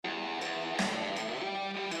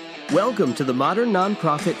Welcome to the Modern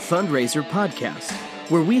Nonprofit Fundraiser Podcast,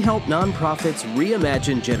 where we help nonprofits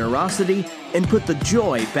reimagine generosity and put the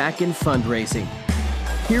joy back in fundraising.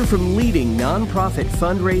 Hear from leading nonprofit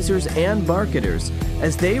fundraisers and marketers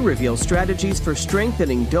as they reveal strategies for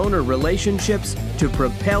strengthening donor relationships to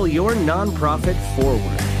propel your nonprofit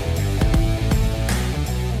forward.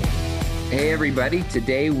 Hey everybody,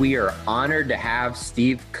 today we are honored to have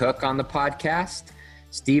Steve Cook on the podcast.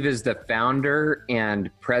 Steve is the founder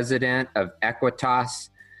and president of Equitas.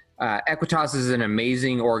 Equitas is an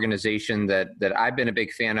amazing organization that I've been a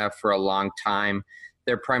big fan of for a long time.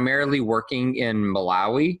 They're primarily working in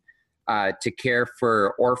Malawi to care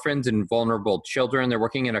for orphans and vulnerable children. They're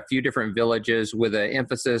working in a few different villages with an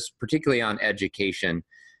emphasis particularly on education.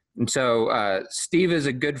 And so Steve is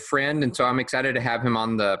a good friend, and so I'm excited to have him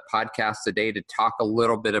on the podcast today to talk a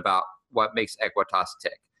little bit about what makes Equitas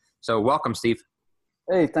tick. So welcome, Steve.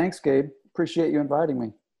 Hey, thanks, Gabe. Appreciate you inviting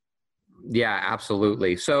me. Yeah,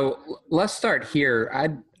 absolutely. So let's start here.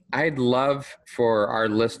 I'd love for our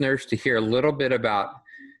listeners to hear a little bit about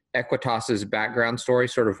Equitas's background story,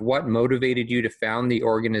 sort of what motivated you to found the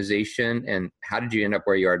organization and how did you end up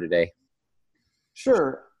where you are today?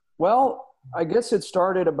 Sure. Well, I guess it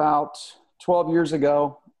started about 12 years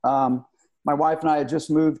ago. My wife and I had just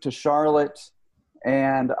moved to Charlotte,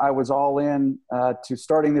 and I was all in to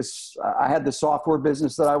starting this. I had the software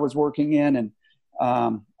business that I was working in, and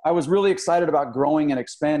I was really excited about growing and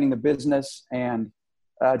expanding the business, and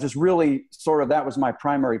just really sort of that was my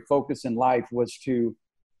primary focus in life, was to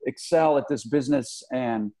excel at this business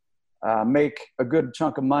and make a good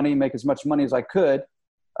chunk of money, make as much money as I could.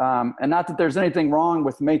 And not that there's anything wrong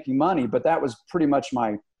with making money, but that was pretty much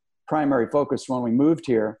my primary focus when we moved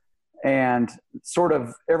here. And sort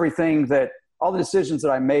of everything that, all the decisions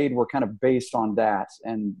that I made were kind of based on that.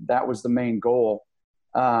 And that was the main goal.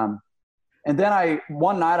 And then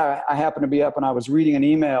one night I happened to be up and I was reading an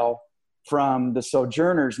email from the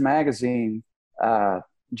Sojourners magazine.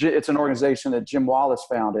 It's an organization that Jim Wallace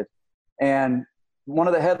founded. And one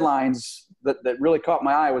of the headlines that really caught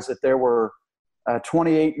my eye was that there were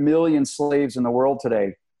 28 million slaves in the world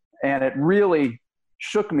today. And it really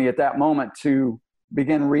shook me at that moment to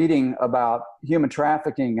begin reading about human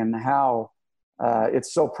trafficking and how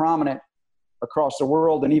it's so prominent across the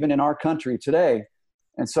world and even in our country today.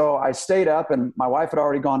 And so I stayed up, and my wife had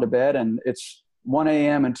already gone to bed, and it's 1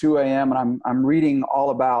 a.m. and 2 a.m. and I'm reading all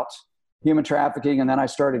about human trafficking. And then I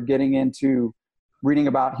started getting into reading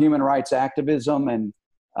about human rights activism and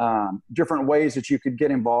different ways that you could get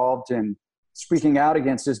involved in speaking out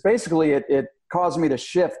against this. Basically, it caused me to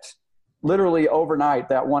shift literally overnight.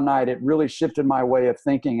 That one night, it really shifted my way of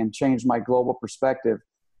thinking and changed my global perspective.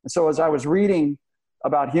 And so as I was reading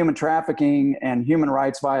about human trafficking and human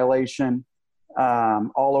rights violation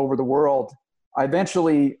all over the world, I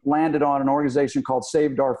eventually landed on an organization called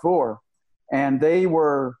Save Darfur. And they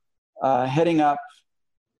were heading up,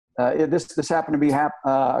 this happened to be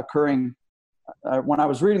occurring, when I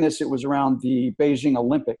was reading this, it was around the Beijing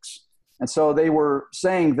Olympics. And so they were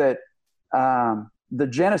saying that the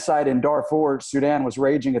genocide in Darfur, Sudan, was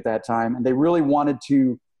raging at that time, and they really wanted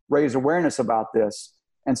to raise awareness about this.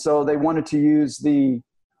 And so they wanted to use the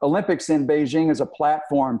Olympics in Beijing as a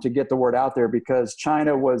platform to get the word out there, because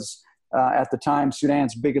China was, at the time,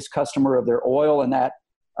 Sudan's biggest customer of their oil, and that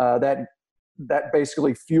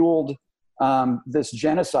basically fueled this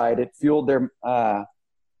genocide. It fueled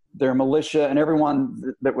their militia and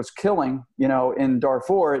everyone that was killing, in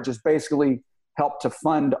Darfur. It just basically helped to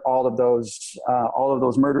fund all of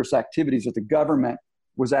those murderous activities that the government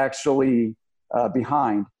was actually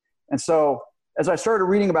behind. And so as I started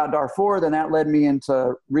reading about Darfur, then that led me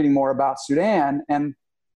into reading more about Sudan. And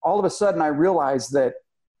all of a sudden I realized that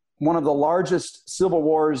one of the largest civil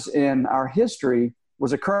wars in our history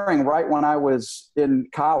was occurring right when I was in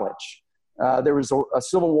college. There was a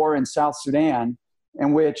civil war in South Sudan,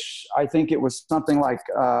 in which I think it was something like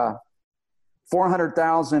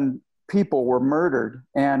 400,000 people were murdered,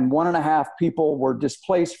 and 1.5 people were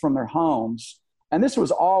displaced from their homes. And this was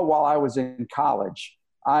all while I was in college.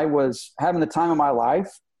 I was having the time of my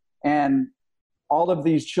life, and all of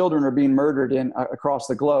these children are being murdered across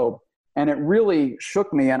the globe. And it really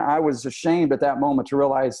shook me, and I was ashamed at that moment to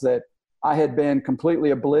realize that I had been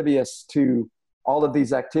completely oblivious to all of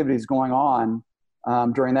these activities going on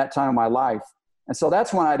during that time of my life. And so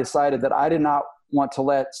that's when I decided that I did not want to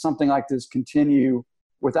let something like this continue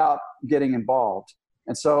without getting involved.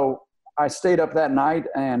 And so I stayed up that night,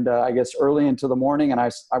 and I guess early into the morning, and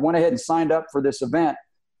I went ahead and signed up for this event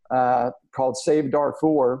called Save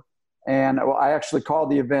Darfur. And I actually called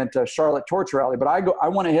the event Charlotte Torch Rally. But I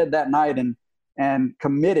went ahead that night and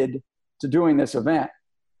committed to doing this event.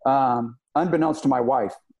 unbeknownst to my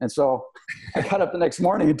wife. And so I got up the next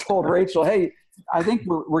morning and told Rachel, hey, I think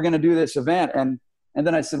we're going to do this event. And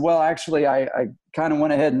then I said, well, actually, I kind of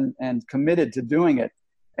went ahead and committed to doing it.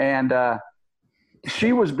 And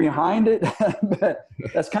she was behind it. But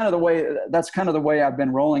that's kind of the way I've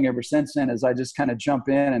been rolling ever since then, is I just kind of jump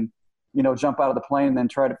in and, jump out of the plane and then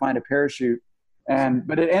try to find a parachute.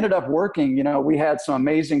 But it ended up working. We had some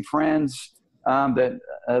amazing friends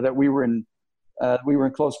that we were in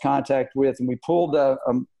close contact with, and we pulled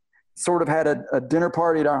sort of had a dinner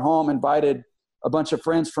party at our home, invited a bunch of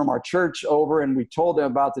friends from our church over, and we told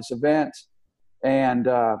them about this event. And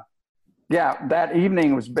that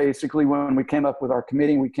evening was basically when we came up with our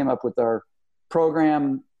committee. We came up with our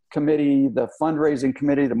program committee, the fundraising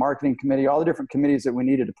committee, the marketing committee, all the different committees that we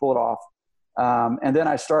needed to pull it off. And then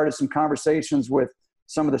I started some conversations with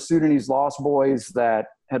some of the Sudanese Lost Boys that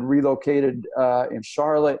had relocated in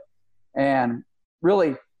Charlotte. And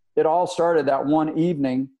really, it all started that one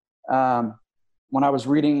evening when I was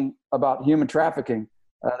reading about human trafficking.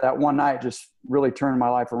 That one night just really turned my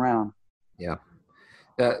life around. Yeah.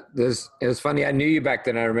 It was funny. I knew you back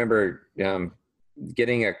then. I remember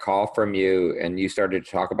getting a call from you, and you started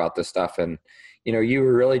to talk about this stuff. And, you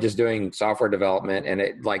were really just doing software development, and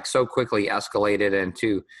it so quickly escalated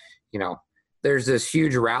into, there's this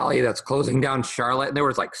huge rally that's closing down Charlotte, and there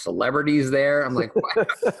was celebrities there. I'm like,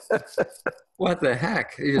 what the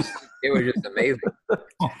heck? It was just amazing.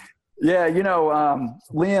 Yeah.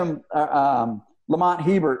 Liam, Lamont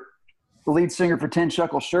Hebert, the lead singer for 10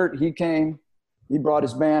 Shekel Shirt, he came, he brought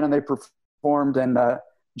his band and they performed. And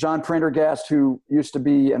John Prendergast, who used to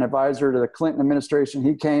be an advisor to the Clinton administration,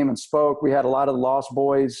 he came and spoke. We had a lot of the Lost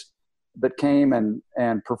Boys that came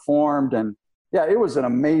and performed. And yeah, it was an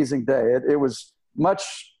amazing day. It was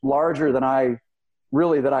much larger than I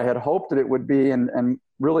had hoped that it would be, and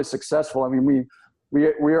really successful. I mean, we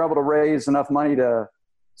were able to raise enough money to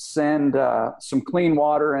send some clean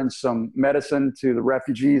water and some medicine to the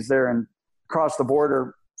refugees there and across the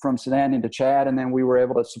border from Sudan into Chad. And then we were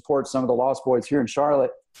able to support some of the Lost Boys here in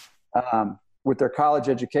Charlotte with their college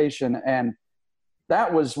education. And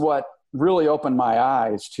that was what really opened my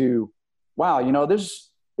eyes to, wow,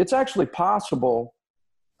 it's actually possible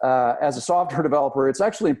as a software developer. It's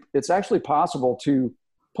actually possible to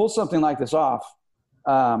pull something like this off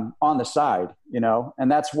on the side,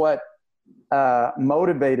 and that's what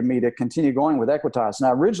motivated me to continue going with Equitas.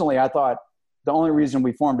 Now, originally I thought the only reason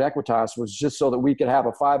we formed Equitas was just so that we could have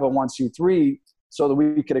a 501c3 so that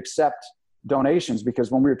we could accept donations,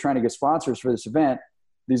 because when we were trying to get sponsors for this event,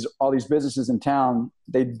 all these businesses in town,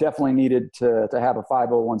 they definitely needed to have a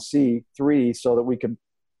 501c3 so that we could,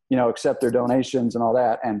 accept their donations and all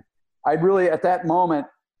that. And I really, at that moment,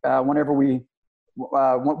 whenever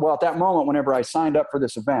I signed up for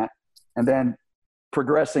this event, and then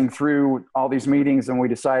progressing through all these meetings, and we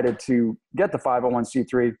decided to get the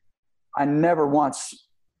 501c3, I never once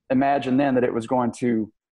imagined then that it was going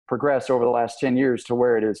to progress over the last 10 years to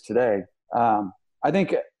where it is today. I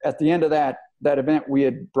think at the end of that event, we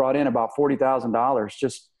had brought in about $40,000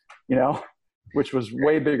 just, which was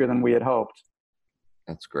way bigger than we had hoped.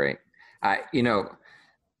 That's great. A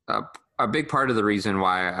big part of the reason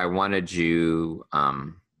why I wanted you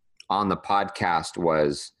on the podcast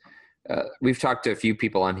was we've talked to a few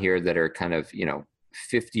people on here that are kind of,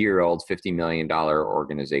 50-year-old, $50 million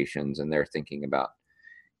organizations, and they're thinking about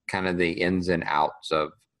kind of the ins and outs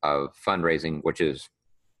of fundraising, which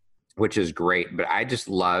is great. But I just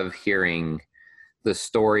love hearing the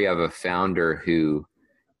story of a founder who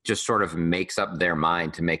just sort of makes up their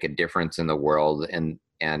mind to make a difference in the world and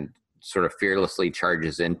sort of fearlessly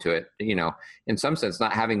charges into it, in some sense,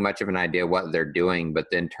 not having much of an idea what they're doing, but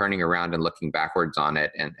then turning around and looking backwards on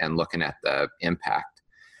it and looking at the impact.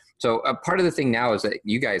 So a part of the thing now is that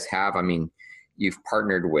you guys have, you've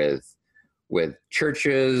partnered with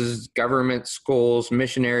churches, government, schools,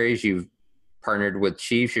 missionaries, you've partnered with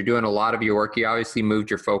chiefs, you're doing a lot of your work. You obviously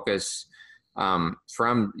moved your focus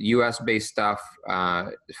from US-based stuff,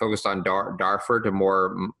 focused on Darfur to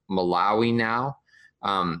more Malawi now.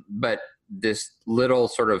 But this little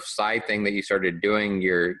sort of side thing that you started doing,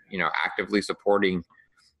 you're, actively supporting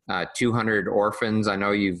 200 orphans. I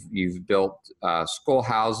know you've built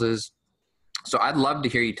schoolhouses. So I'd love to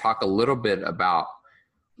hear you talk a little bit about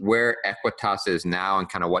where Equitas is now and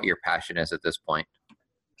kind of what your passion is at this point.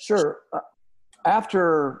 Sure.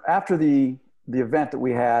 After the event that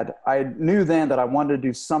we had, I knew then that I wanted to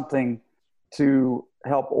do something to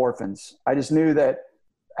help orphans. I just knew that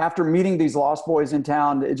after meeting these Lost Boys in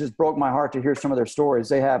town, it just broke my heart to hear some of their stories.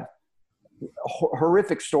 They have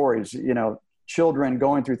horrific stories, children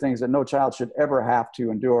going through things that no child should ever have to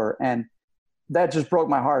endure. And that just broke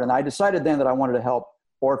my heart. And I decided then that I wanted to help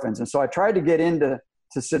orphans. And so I tried to get into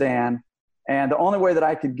Sudan. And the only way that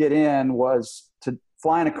I could get in was to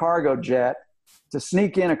fly in a cargo jet, to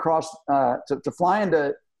sneak in across, to fly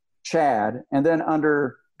into Chad, and then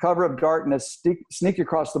under cover of darkness, sneak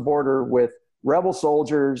across the border with rebel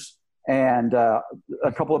soldiers and a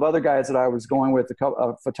couple of other guys that I was going with,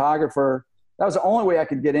 a photographer. That was the only way I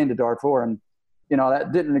could get into Darfur. And, you know,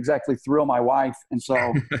 that didn't exactly thrill my wife. And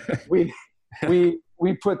so we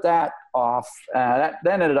put that off. That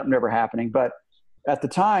ended up never happening. But at the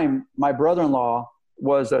time, my brother-in-law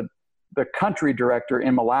was the country director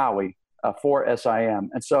in Malawi for SIM.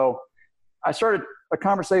 And so I started a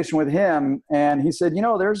conversation with him, and he said, you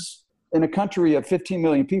know, there's, in a country of 15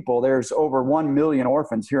 million people, there's over 1 million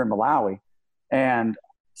orphans here in Malawi. And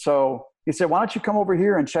so he said, why don't you come over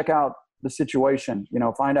here and check out the situation, you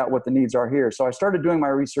know, find out what the needs are here. So I started doing my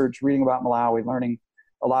research, reading about Malawi, learning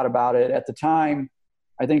a lot about it. At the time,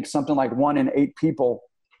 I think something like 1 in 8 people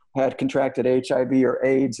had contracted HIV or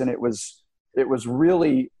AIDS, and it was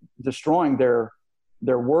really destroying their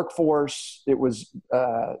workforce. It was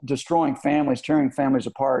destroying families, tearing families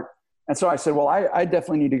apart. And so I said, well, I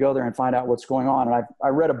definitely need to go there and find out what's going on. And I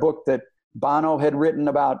read a book that Bono had written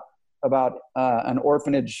about an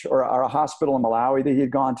orphanage or a hospital in Malawi that he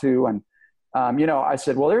had gone to. And, you know, I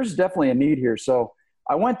said, well, there's definitely a need here. So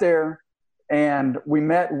I went there, and we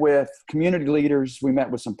met with community leaders. We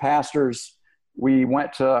met with some pastors. We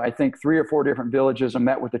went to, I think, 3 or 4 different villages and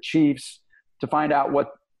met with the chiefs to find out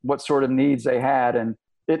what sort of needs they had. And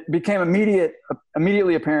it became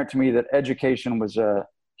immediately apparent to me that education was a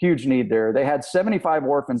huge need there. They had 75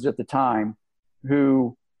 orphans at the time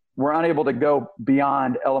who were unable to go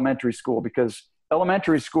beyond elementary school, because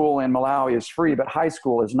elementary school in Malawi is free, but high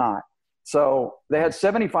school is not. So they had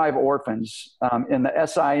 75 orphans in the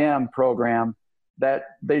SIM program that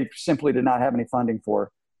they simply did not have any funding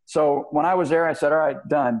for. So when I was there, I said, all right,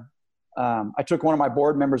 done. I took one of my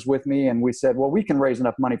board members with me, and we said, well, we can raise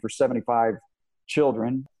enough money for 75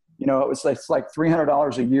 children. You know, it's like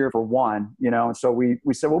 $300 a year for one, you know. And so we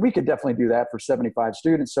said, well, we could definitely do that for 75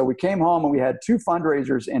 students. So we came home, and we had 2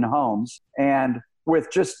 fundraisers in homes. And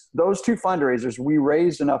with just those 2 fundraisers, we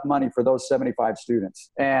raised enough money for those 75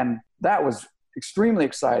 students. And that was extremely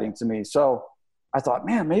exciting to me. So I thought,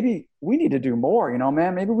 man, maybe we need to do more, you know,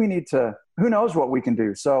 man, maybe we need to, who knows what we can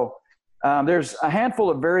do. So there's a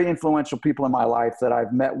handful of very influential people in my life that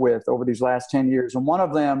I've met with over these last 10 years. And one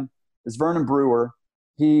of them is Vernon Brewer.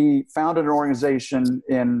 He founded an organization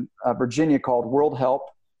in Virginia called World Help.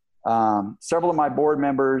 Several of my board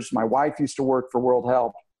members, my wife used to work for World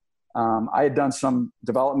Help. I had done some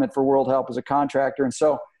development for World Help as a contractor. And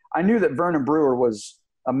so I knew that Vernon Brewer was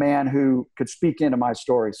a man who could speak into my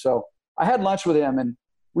story. So I had lunch with him, and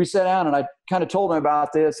we sat down, and I kind of told him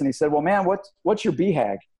about this. And he said, well, man, what's your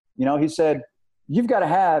BHAG? You know, he said, you've got to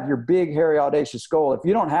have your big, hairy, audacious goal. If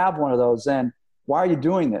you don't have one of those, then why are you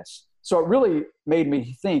doing this? So it really made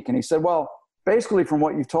me think. And he said, well, basically from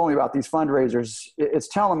what you've told me about these fundraisers, it's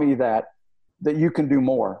telling me that you can do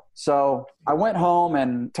more. So I went home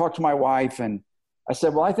and talked to my wife, and I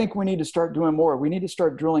said, well, I think we need to start doing more. We need to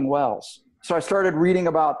start drilling wells. So I started reading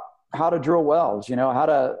about how to drill wells, you know,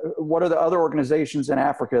 what are the other organizations in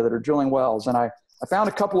Africa that are drilling wells? And I found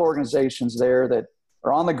a couple organizations there that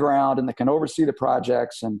are on the ground and that can oversee the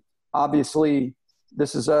projects. And obviously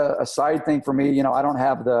this is a side thing for me. You know, I don't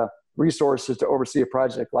have the resources to oversee a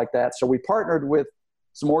project like that. So we partnered with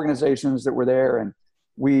some organizations that were there, and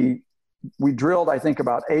we drilled, I think,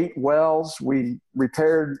 about 8 wells. We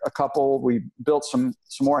repaired a couple. We built some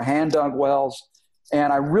more hand dug wells.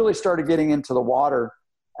 And I really started getting into the water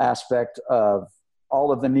aspect of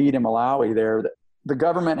all of the need in Malawi there. The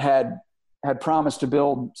government had promised to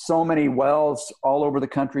build so many wells all over the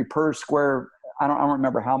country per square. I don't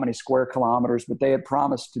remember how many square kilometers, but they had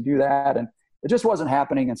promised to do that. And it just wasn't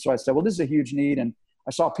happening. And so I said, well, this is a huge need. And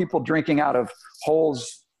I saw people drinking out of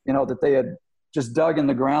holes, you know, that they had just dug in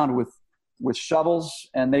the ground with shovels.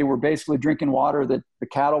 And they were basically drinking water that the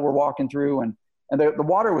cattle were walking through. And the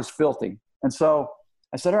water was filthy. And so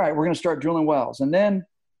I said, all right, we're going to start drilling wells. And then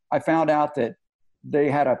I found out that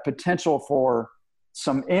they had a potential for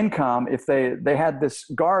some income if they had this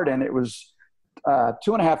garden. It was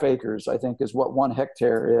 2.5 acres, I think, is what 1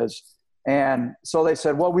 hectare is. And so they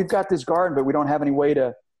said, well, we've got this garden, but we don't have any way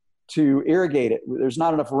to irrigate it. There's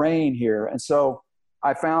not enough rain here. And so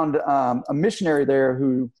I found a missionary there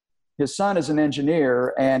who, his son is an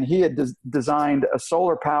engineer, and he had designed a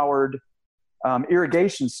solar-powered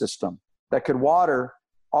irrigation system that could water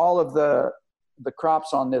all of the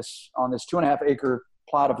crops on this 2.5 acre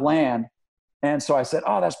plot of land. And so I said,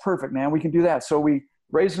 oh, that's perfect, man. We can do that. So we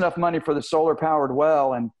raised enough money for the solar powered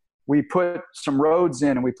well, and we put some roads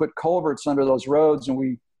in, and we put culverts under those roads, and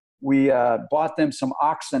we bought them some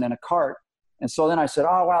oxen and a cart. And so then I said,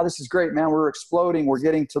 oh, wow, this is great, man. We're exploding. We're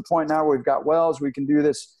getting to the point now where we've got wells. We can do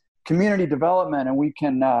this community development, and we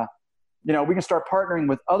can start partnering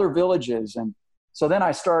with other villages. And so then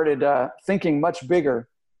I started thinking much bigger.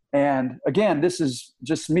 And again, this is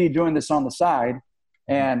just me doing this on the side.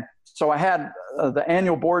 And so I had the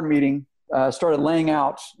annual board meeting, started laying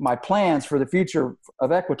out my plans for the future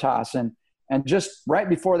of Equitas. And just right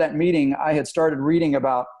before that meeting, I had started reading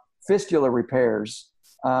about fistula repairs.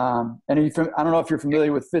 And I don't know if you're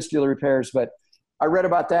familiar with fistula repairs, but I read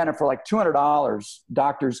about that. And for like $200,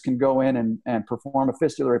 doctors can go in and perform a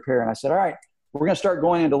fistula repair. And I said, all right, we're going to start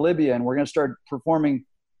going into Libya, and we're going to start performing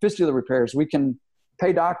fistula repairs. We can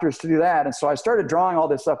pay doctors to do that. And so I started drawing all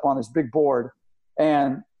this up on this big board,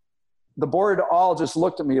 and the board all just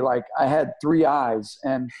looked at me like I had three eyes.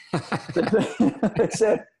 And they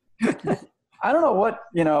said, I don't know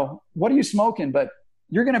what are you smoking, but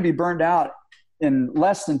you're going to be burned out in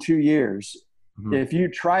less than 2 years. Mm-hmm. If you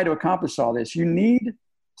try to accomplish all this. You need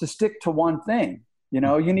to stick to one thing.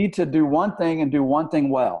 You need to do one thing and do one thing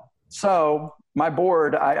well. So my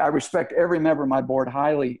board, I respect every member of my board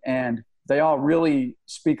highly, and they all really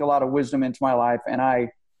speak a lot of wisdom into my life, and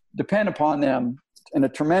I depend upon them in a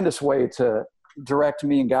tremendous way to direct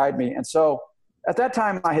me and guide me. And so at that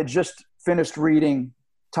time, I had just finished reading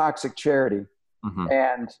Toxic Charity. Mm-hmm.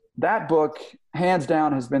 And that book, hands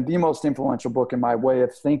down, has been the most influential book in my way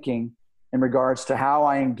of thinking in regards to how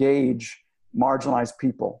I engage marginalized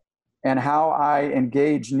people and how I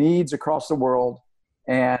engage needs across the world,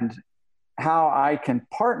 and how I can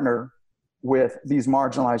partner with these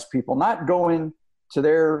marginalized people, not go into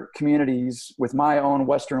their communities with my own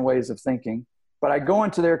Western ways of thinking, but I go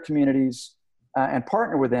into their communities and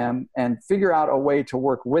partner with them and figure out a way to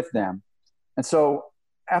work with them. And so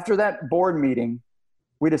after that board meeting,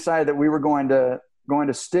 we decided that we were going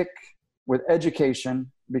to stick with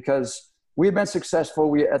education, because we had been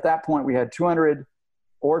successful. At that point, we had 200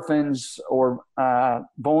 orphans or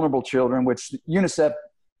vulnerable children, which UNICEF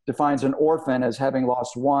defines an orphan as having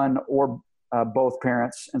lost one or both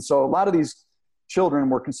parents. And so a lot of these children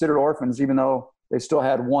were considered orphans, even though they still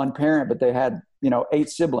had one parent, but they had 8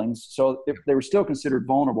 siblings. So they were still considered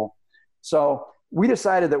vulnerable. So we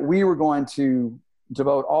decided that we were going to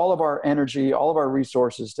devote all of our energy, all of our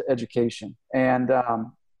resources to education. And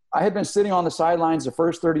I had been sitting on the sidelines the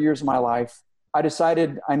first 30 years of my life. I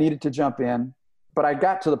decided I needed to jump in, but I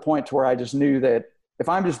got to the point to where I just knew that if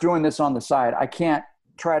I'm just doing this on the side, I can't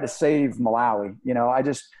try to save Malawi.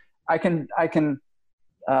 I can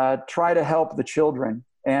try to help the children.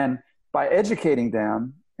 And by educating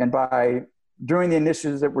them and by doing the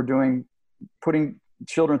initiatives that we're doing, putting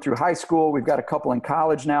children through high school, we've got a couple in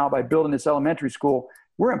college now, by building this elementary school,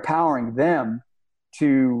 we're empowering them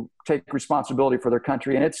to take responsibility for their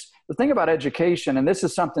country. And it's the thing about education, and this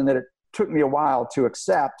is something that it took me a while to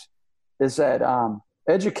accept, is that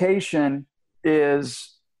education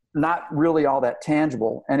is not really all that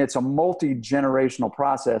tangible, and it's a multi-generational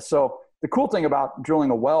process. So the cool thing about drilling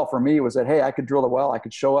a well for me was that, hey, I could drill a well, I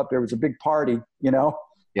could show up, there was a big party, Yep.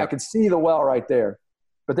 I could see the well right there.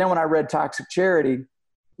 But then when I read Toxic Charity,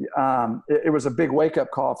 it was a big wake-up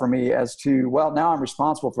call for me as to, well, now I'm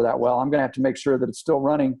responsible for that well. I'm going to have to make sure that it's still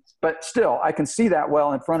running. But still, I can see that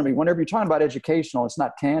well in front of me. Whenever you're talking about educational, it's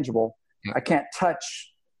not tangible. Yeah. I can't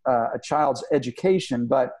touch a child's education,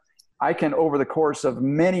 but I can, over the course of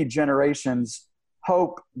many generations,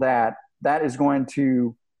 hope that that is going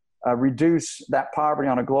to reduce that poverty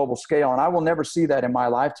on a global scale. And I will never see that in my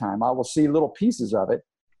lifetime. I will see little pieces of it.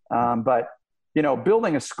 But,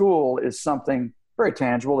 building a school is something very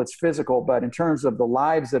tangible. It's physical. But in terms of the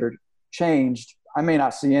lives that are changed, I may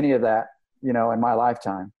not see any of that, in my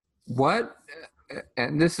lifetime.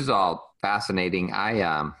 And this is all fascinating.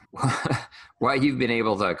 What you've been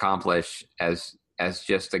able to accomplish as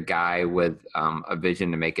just a guy with a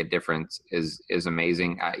vision to make a difference is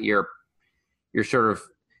amazing. Your sort of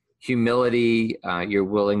humility, your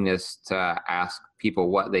willingness to ask people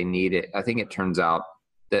what they need. I think it turns out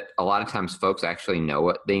that a lot of times folks actually know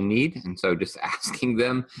what they need. And so just asking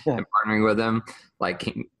them and partnering with them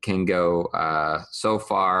can go so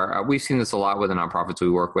far. We've seen this a lot with the nonprofits we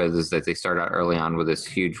work with, is that they start out early on with this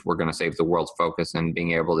huge, we're going to save the world's focus, and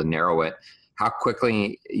being able to narrow it. How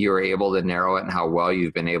quickly you're able to narrow it and how well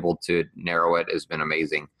you've been able to narrow it has been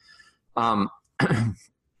amazing. On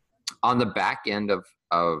the back end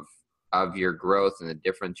of your growth and the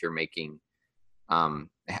difference you're making,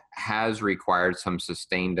 has required some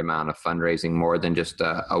sustained amount of fundraising, more than just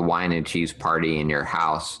a wine and cheese party in your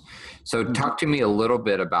house. So talk to me a little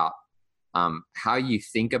bit about how you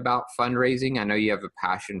think about fundraising. I know you have a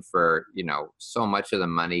passion for, so much of the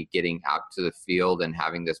money getting out to the field and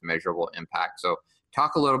having this measurable impact. So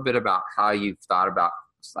talk a little bit about how you've thought about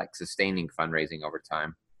like sustaining fundraising over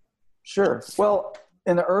time. Sure. Well,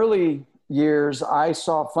 in the early years, I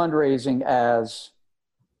saw fundraising as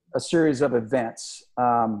a series of events.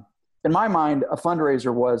 In my mind, a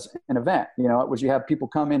fundraiser was an event. It was, you have people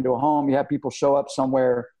come into a home, you have people show up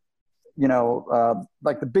somewhere,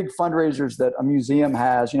 like the big fundraisers that a museum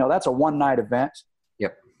has, that's a one-night event.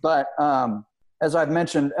 Yep. But as I've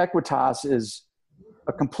mentioned, Equitas is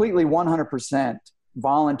a completely 100%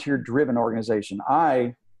 volunteer-driven organization.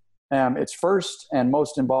 I am its first and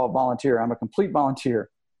most involved volunteer. I'm a complete volunteer.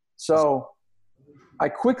 So I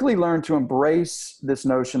quickly learned to embrace this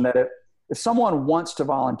notion that if someone wants to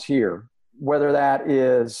volunteer, whether that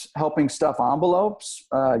is helping stuff envelopes,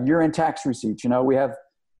 year-end tax receipts, we have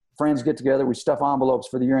friends get together, we stuff envelopes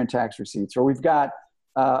for the year-end tax receipts, or we've got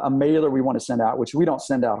a mailer we want to send out, which we don't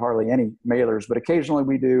send out hardly any mailers, but occasionally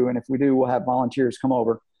we do. And if we do, we'll have volunteers come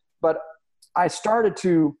over. But I started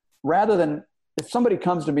to, rather than, if somebody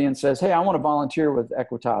comes to me and says, hey, I want to volunteer with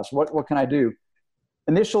Equitas, what can I do?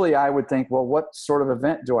 Initially, I would think, well, what sort of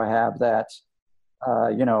event do I have that,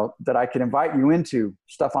 that I could invite you into,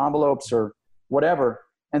 stuff envelopes or whatever.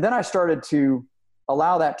 And then I started to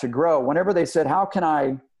allow that to grow. Whenever they said, how can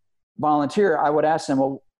I volunteer? I would ask them,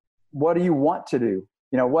 well, what do you want to do?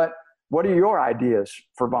 What are your ideas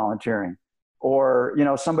for volunteering? Or,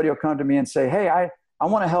 somebody will come to me and say, hey, I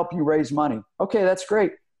want to help you raise money. Okay, that's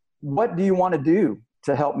great. What do you want to do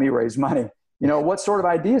to help me raise money? What sort of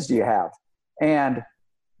ideas do you have? And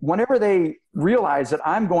whenever they realize that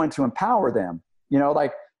I'm going to empower them,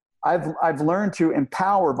 like I've learned to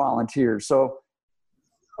empower volunteers. So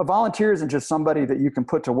a volunteer isn't just somebody that you can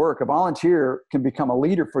put to work. A volunteer can become a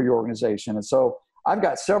leader for your organization. And so I've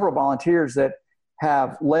got several volunteers that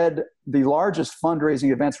have led the largest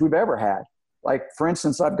fundraising events we've ever had. Like, for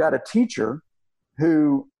instance, I've got a teacher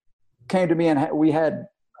who came to me and we had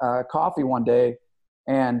coffee one day,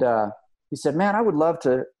 and he said, man, I would love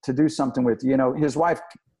to do something with you. His wife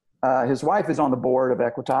is on the board of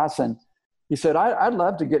Equitas, and he said, I'd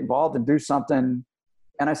love to get involved and do something.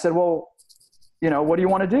 And I said, well, what do you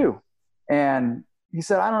want to do? And he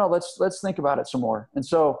said, I don't know, let's think about it some more. And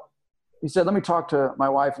so he said, let me talk to my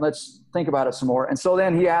wife and let's think about it some more. And so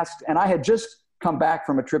then he asked, and I had just come back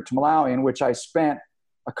from a trip to Malawi in which I spent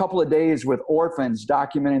a couple of days with orphans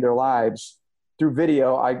documenting their lives through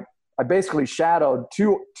video. I basically shadowed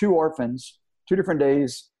two orphans, 2 different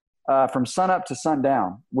days, from sunup to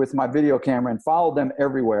sundown with my video camera, and followed them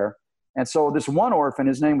everywhere. And so this one orphan,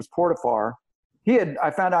 his name was Portafar.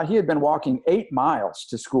 I found out he had been walking 8 miles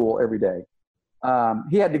to school every day.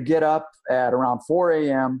 He had to get up at around 4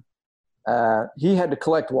 a.m. He had to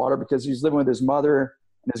collect water because he's living with his mother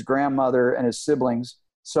and his grandmother and his siblings.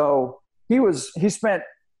 So he spent,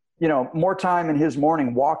 more time in his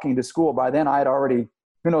morning walking to school. By then I had already,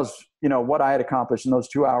 who knows, what I had accomplished in those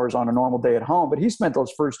 2 hours on a normal day at home, but he spent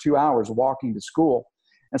those first 2 hours walking to school.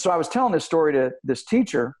 And so I was telling this story to this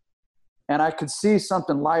teacher, and I could see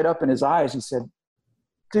something light up in his eyes. He said,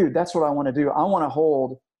 dude, that's what I want to do. I want to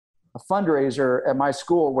hold a fundraiser at my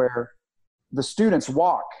school where the students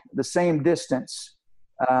walk the same distance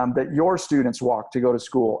that your students walk to go to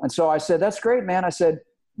school. And so I said, that's great, man. I said,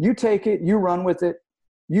 you take it, you run with it,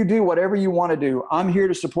 you do whatever you want to do. I'm here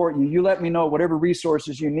to support you. You let me know whatever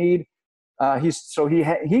resources you need.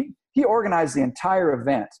 He organized the entire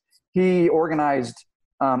event. He organized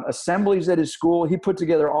assemblies at his school. He put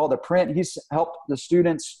together all the print. He's helped the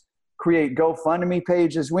students create GoFundMe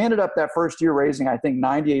pages. We ended up that first year raising, I think,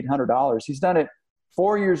 $9,800. He's done it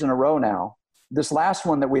 4 years in a row now. This last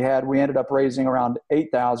one that we had, we ended up raising around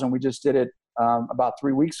 $8,000. We just did it about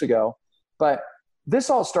 3 weeks ago. But this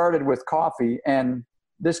all started with coffee and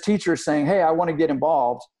this teacher saying, hey, I want to get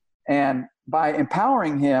involved. And by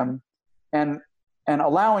empowering him and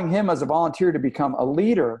allowing him as a volunteer to become a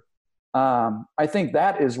leader, I think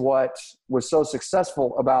that is what was so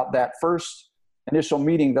successful about that first initial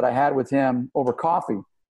meeting that I had with him over coffee.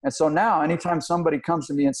 And so now anytime somebody comes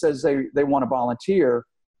to me and says they want to volunteer,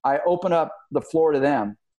 I open up the floor to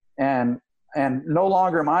them. And no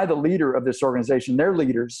longer am I the leader of this organization, they're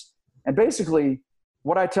leaders. And basically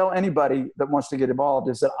what I tell anybody that wants to get involved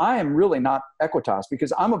is that I am really not Equitas,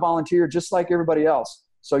 because I'm a volunteer just like everybody else.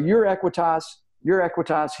 So you're Equitas,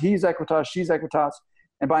 he's Equitas, she's Equitas.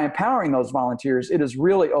 And by empowering those volunteers, it has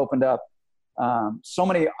really opened up so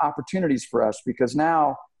many opportunities for us, because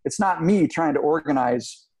now it's not me trying to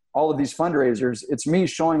organize all of these fundraisers, it's me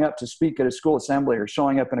showing up to speak at a school assembly or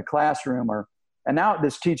showing up in a classroom and now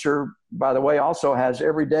this teacher, by the way, also has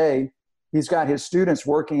every day, he's got his students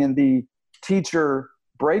working in the teacher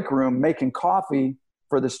break room, making coffee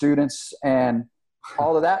for the students, and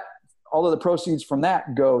all of the proceeds from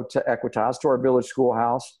that go to Equitas, to our village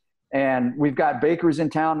schoolhouse. And we've got bakers in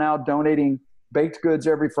town now donating baked goods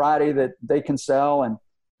every Friday that they can sell. And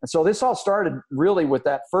so this all started really with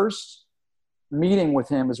that first meeting with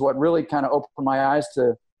him, is what really kind of opened my eyes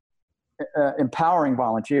to empowering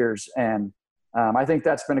volunteers. And I think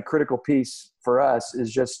that's been a critical piece for us,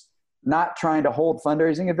 is just not trying to hold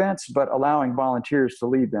fundraising events, but allowing volunteers to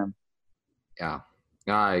lead them. Yeah,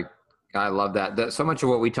 I love that. So much of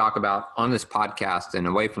what we talk about on this podcast and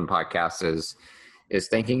away from podcasts is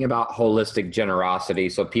thinking about holistic generosity.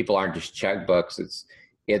 So people aren't just checkbooks.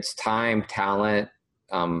 It's time, talent,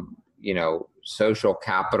 social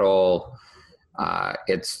capital.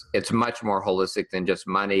 It's much more holistic than just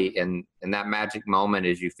money. And that magic moment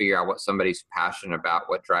is you figure out what somebody's passionate about,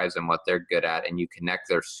 what drives them, what they're good at, and you connect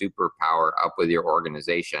their superpower up with your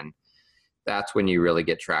organization. That's when you really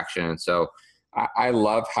get traction. And so I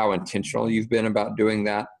love how intentional you've been about doing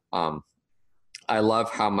that. I love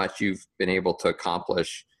how much you've been able to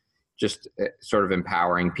accomplish, just sort of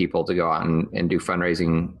empowering people to go out and do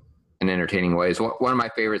fundraising in entertaining ways. One of my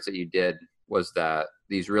favorites that you did was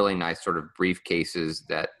these really nice sort of briefcases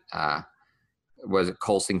that was it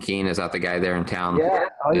Colson Keene? Is that the guy there in town? Yeah.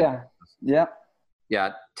 Oh yeah. Yeah.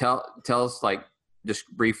 Yeah. Tell us just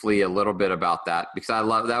briefly a little bit about that, because I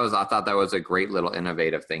thought that was a great little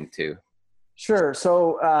innovative thing too. Sure.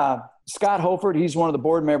 So Scott Holford, he's one of the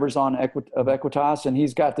board members of Equitas, and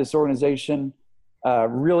he's got this organization,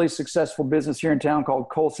 really successful business here in town called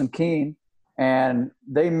Colson Keene. And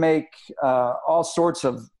they make all sorts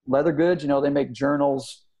of leather goods. They make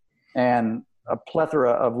journals and a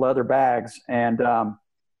plethora of leather bags. And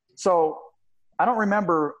so I don't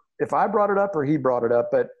remember if I brought it up or he brought it up,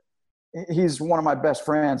 but he's one of my best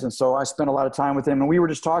friends. And so I spent a lot of time with him. And we were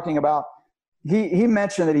just talking about, he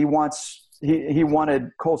mentioned that he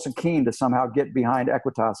wanted Colson Keene to somehow get behind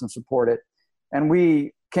Equitas and support it. And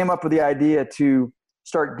we came up with the idea to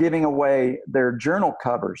start giving away their journal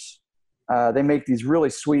covers. They make these really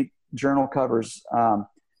sweet journal covers.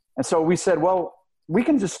 And so we said, well, we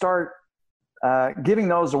can just start giving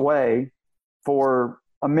those away for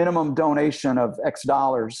a minimum donation of X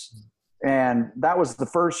dollars. And that was the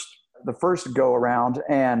first go around.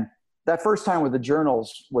 And that first time with the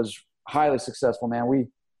journals was highly successful, man.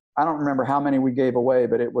 I don't remember how many we gave away,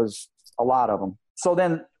 but it was a lot of them. So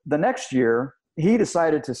then the next year he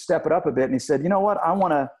decided to step it up a bit, and he said, you know what? I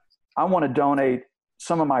want to donate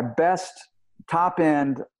some of my best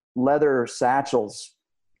top-end leather satchels.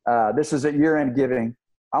 This is at year-end giving.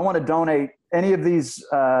 I want to donate any of these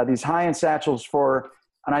high-end satchels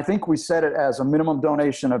and I think we set it as a minimum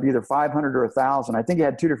donation of either 500 or 1,000. I think he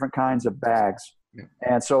had two different kinds of bags. Yeah.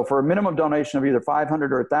 And so for a minimum donation of either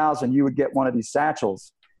 500 or 1,000, you would get one of these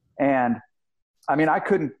satchels. And I mean, I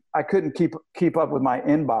couldn't keep up with my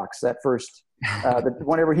inbox that first,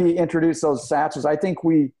 whenever he introduced those satchels. I think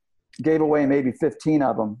we gave away maybe 15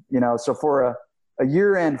 of them, so for a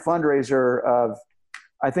year-end fundraiser of,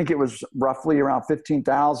 I think it was roughly around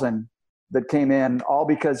 15,000 that came in, all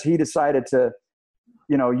because he decided to,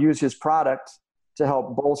 use his product to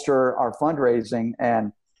help bolster our fundraising.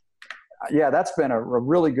 And yeah, that's been a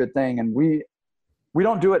really good thing. And we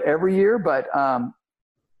don't do it every year, but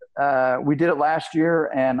we did it last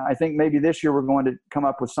year. And I think maybe this year we're going to come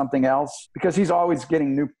up with something else, because he's always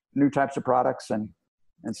getting new types of products. And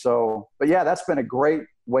so, but yeah, that's been a great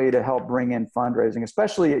way to help bring in fundraising,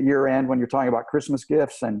 especially at year end when you're talking about Christmas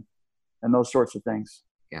gifts and those sorts of things.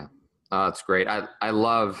 Yeah. That's great. I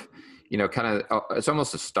love, kind of, it's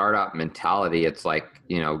almost a startup mentality. It's like,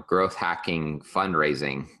 growth hacking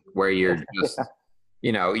fundraising, where you're just,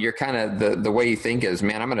 you're kind of the way you think is,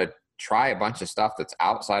 man, I'm going to try a bunch of stuff that's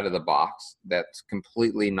outside of the box, that's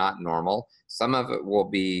completely not normal. Some of it will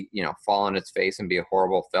be, fall on its face and be a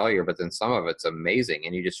horrible failure, but then some of it's amazing.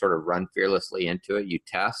 And you just sort of run fearlessly into it. You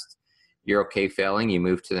test, you're okay failing, you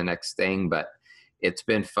move to the next thing. But it's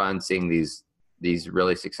been fun seeing these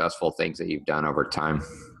really successful things that you've done over time.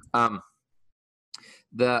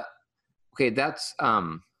 That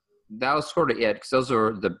was sort of it, because those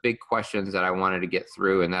are the big questions that I wanted to get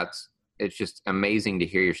through. And it's just amazing to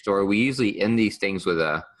hear your story. We usually end these things with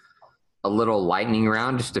a little lightning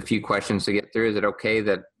round, just a few questions to get through. Is it okay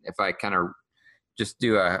that if I kind of just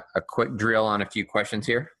do a quick drill on a few questions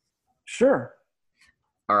here? Sure.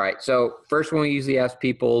 All right. So first one we usually ask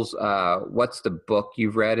people's, what's the book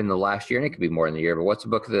you've read in the last year? And it could be more than a year, but what's the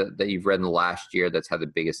book that you've read in the last year that's had the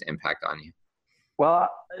biggest impact on you? Well,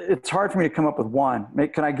 it's hard for me to come up with one.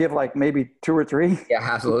 Can I give like maybe 2 or 3? Yeah,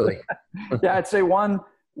 absolutely. Yeah, I'd say one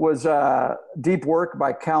was Deep Work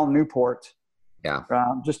by Cal Newport. Yeah.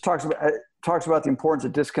 Just talks about the importance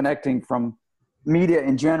of disconnecting from media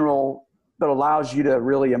in general that allows you to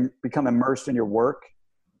really become immersed in your work,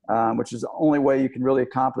 which is the only way you can really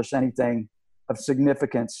accomplish anything of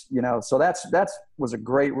significance, So that was a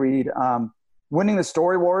great read. Winning the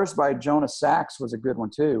Story Wars by Jonah Sachs was a good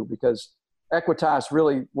one too, because Equitas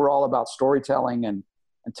really, we're all about storytelling and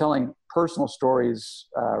telling personal stories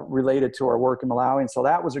related to our work in Malawi. And so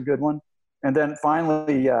that was a good one. And then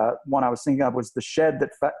finally, one I was thinking of was The Shed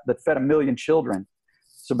that Fed 1 Million Children.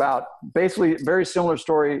 It's about basically a very similar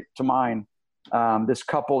story to mine. This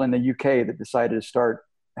couple in the UK that decided to start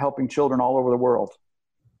helping children all over the world.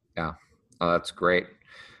 Yeah. Oh, that's great.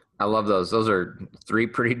 I love those. Those are 3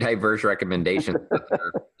 pretty diverse recommendations.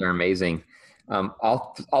 They're amazing.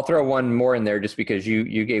 I'll throw one more in there just because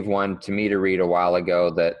you gave one to me to read a while ago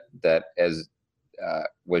that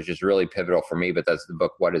was just really pivotal for me, but that's the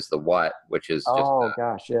book, What is the What, which is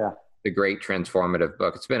just the great transformative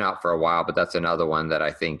book. It's been out for a while, but that's another one that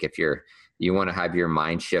I think if you want to have your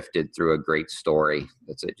mind shifted through a great story,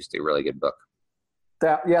 that's just a really good book.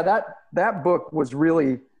 That book was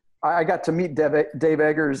really, I got to meet Dave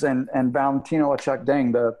Eggers and Valentino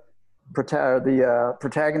Achuk-Deng, the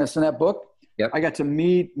protagonist in that book. Yep. I got to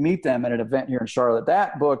meet them at an event here in Charlotte.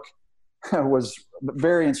 That book was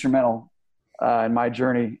very instrumental in my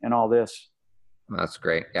journey and all this. That's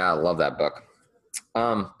great. Yeah, I love that book.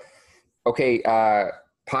 Okay,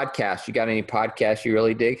 podcasts. You got any podcasts you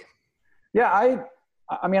really dig? Yeah,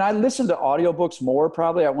 I mean, I listen to audiobooks more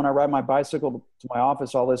probably. When I ride my bicycle to my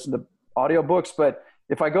office, I'll listen to audiobooks. But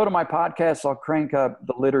if I go to my podcast, I'll crank up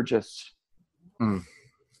The Liturgists.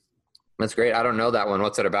 That's great. I don't know that one.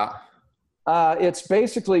 What's it about? It's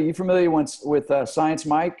basically, you familiar with Science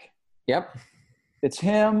Mike? Yep. It's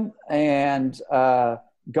him and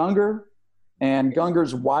Gungor and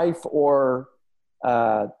Gungor's wife or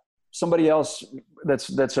somebody else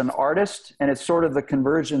that's an artist. And it's sort of the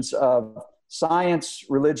convergence of science,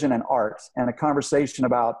 religion, and art, and a conversation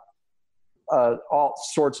about all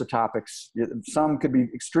sorts of topics. Some could be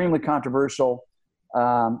extremely controversial.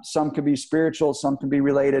 Some could be spiritual. Some can be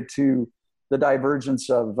related to the divergence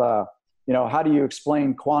of how do you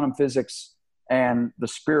explain quantum physics and the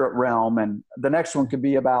spirit realm? And the next one could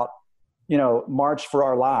be about, March for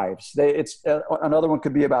Our Lives. Another one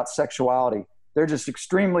could be about sexuality. They're just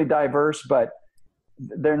extremely diverse, but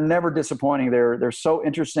they're never disappointing. They're so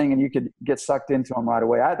interesting, and you could get sucked into them right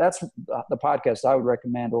away. That's the podcast I would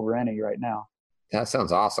recommend over any right now. That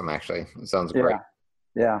sounds awesome, actually. It sounds great.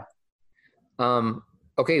 Yeah.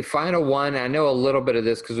 Okay, final one. I know a little bit of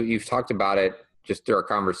this because you've talked about it just through our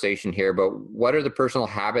conversation here, but what are the personal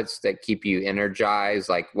habits that keep you energized?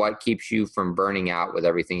 Like what keeps you from burning out with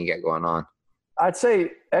everything you got going on? I'd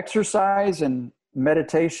say exercise and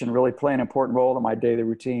meditation really play an important role in my daily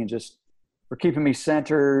routine, just for keeping me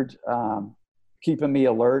centered, keeping me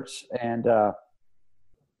alert. And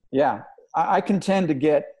I can tend to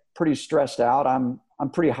get pretty stressed out. I'm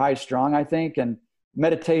pretty high strung, I think, and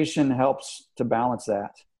meditation helps to balance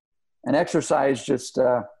that. And exercise just,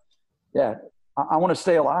 I want to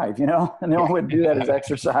stay alive, and the only way to do that is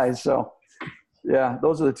exercise. So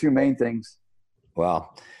those are the 2 main things.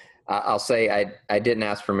 Well, I'll say I didn't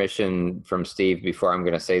ask permission from Steve before I'm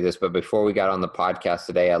going to say this, but before we got on the podcast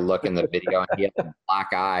today, I look in the video and he had the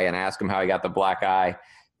black eye, and I asked him how he got the black eye.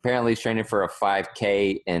 Apparently he's training for a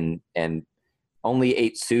 5K and only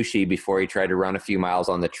ate sushi before he tried to run a few miles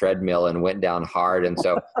on the treadmill and went down hard. And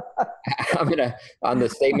so on the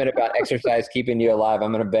statement about exercise keeping you alive,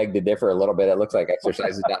 I'm going to beg to differ a little bit. It looks like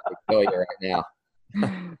exercise is not to kill you right now.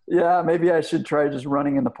 Yeah, maybe I should try just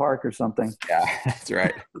running in the park or something. Yeah, that's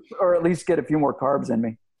right. Or at least get a few more carbs in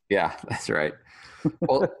me. Yeah, that's right.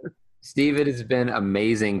 Well, Steve, it has been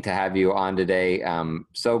amazing to have you on today.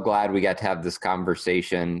 So glad we got to have this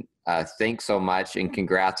conversation. Thanks so much, and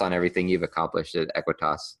congrats on everything you've accomplished at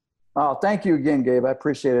Equitas. Oh, thank you again, Gabe. I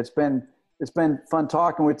appreciate it. It's been fun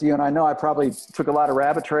talking with you, and I know I probably took a lot of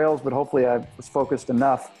rabbit trails, but hopefully I was focused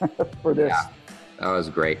enough for this. Yeah, that was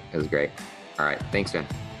great. It was great. All right. Thanks, man.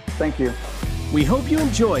 Thank you. We hope you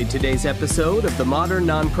enjoyed today's episode of the Modern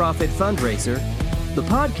Nonprofit Fundraiser. The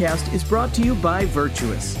podcast is brought to you by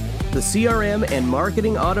Virtuous, the CRM and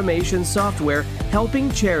marketing automation software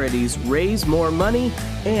helping charities raise more money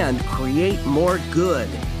and create more good.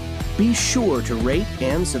 Be sure to rate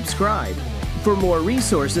and subscribe. For more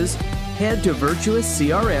resources, head to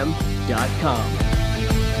virtuouscrm.com.